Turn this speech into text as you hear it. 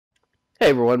Hey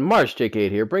everyone, Mars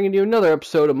J8 here, bringing you another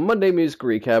episode of Monday Music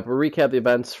Recap, where we recap the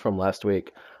events from last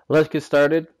week. Let's get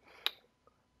started.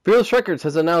 CHVRCHES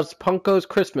has announced Punko's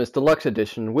Christmas Deluxe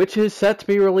Edition, which is set to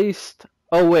be released.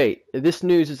 Oh wait, this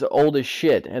news is old as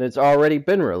shit, and it's already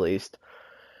been released.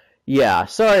 Yeah,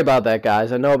 sorry about that,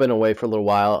 guys. I know I've been away for a little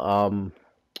while.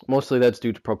 Mostly that's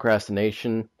due to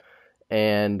procrastination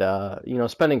and,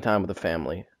 spending time with the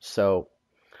family. So,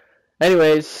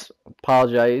 anyways,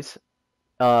 apologize.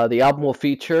 The album will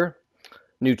feature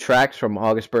new tracks from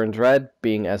August Burns Red,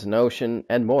 Being as an Ocean,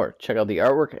 and more. Check out the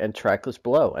artwork and track list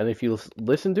below. And if you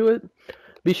listen to it,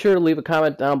 be sure to leave a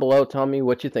comment down below telling me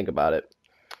what you think about it.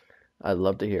 I'd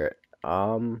love to hear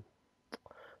it.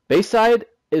 Bayside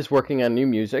is working on new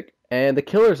music, and the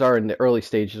Killers are in the early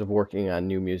stages of working on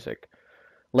new music.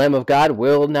 Lamb of God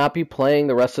will not be playing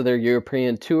the rest of their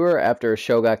European tour after a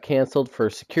show got canceled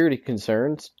for security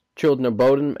concerns. Children of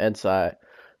Bodom and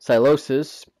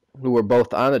Silosis, who were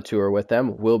both on the tour with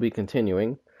them, will be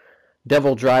continuing.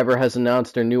 Devildriver has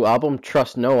announced their new album,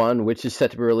 Trust No One, which is set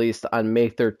to be released on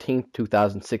May 13th,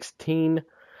 2016.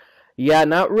 Yeah,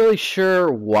 not really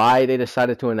sure why they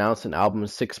decided to announce an album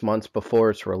 6 months before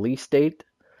its release date,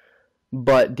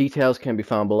 but details can be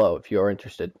found below if you are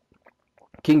interested.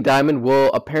 King Diamond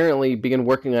will apparently begin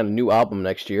working on a new album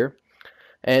next year,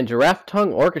 and Giraffe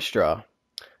Tongue Orchestra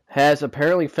has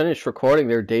apparently finished recording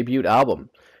their debut album.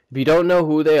 If you don't know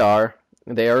who they are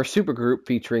a supergroup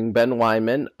featuring Ben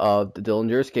Weinman of the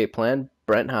Dillinger Escape Plan,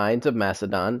 Brent Hines of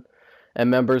Macedon,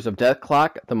 and members of Death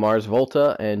Clock, the Mars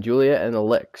Volta, and Julia and the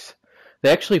Licks. They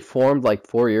actually formed like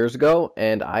 4 years ago,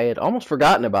 and I had almost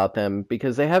forgotten about them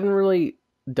because they haven't really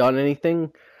done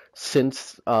anything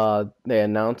since they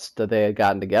announced that they had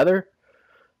gotten together.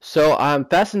 So I'm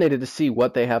fascinated to see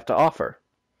what they have to offer.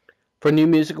 For new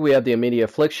music, we have the Amity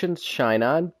Affliction, Shine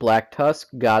On, Black Tusk,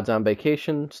 Gods on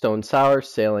Vacation, Stone Sour,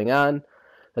 Sailing On,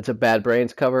 that's a Bad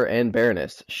Brains cover, and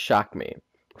Baroness, Shock Me.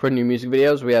 For new music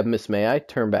videos, we have Miss May I,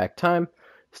 Turn Back Time,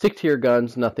 Stick to Your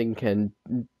Guns, Nothing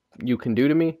You Can Do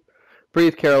to Me,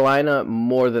 Breathe Carolina,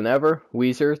 More Than Ever,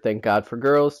 Weezer, Thank God for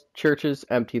Girls, CHVRCHES,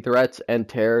 Empty Threats, and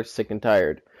Terror, Sick and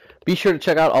Tired. Be sure to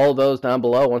check out all of those down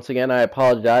below. Once again, I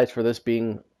apologize for this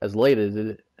being as late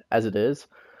as it is.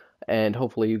 And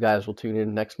hopefully you guys will tune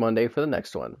in next Monday for the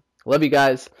next one. Love you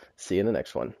guys. See you in the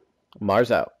next one.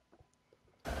 Mars out.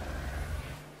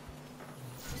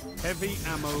 Heavy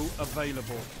ammo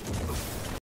available.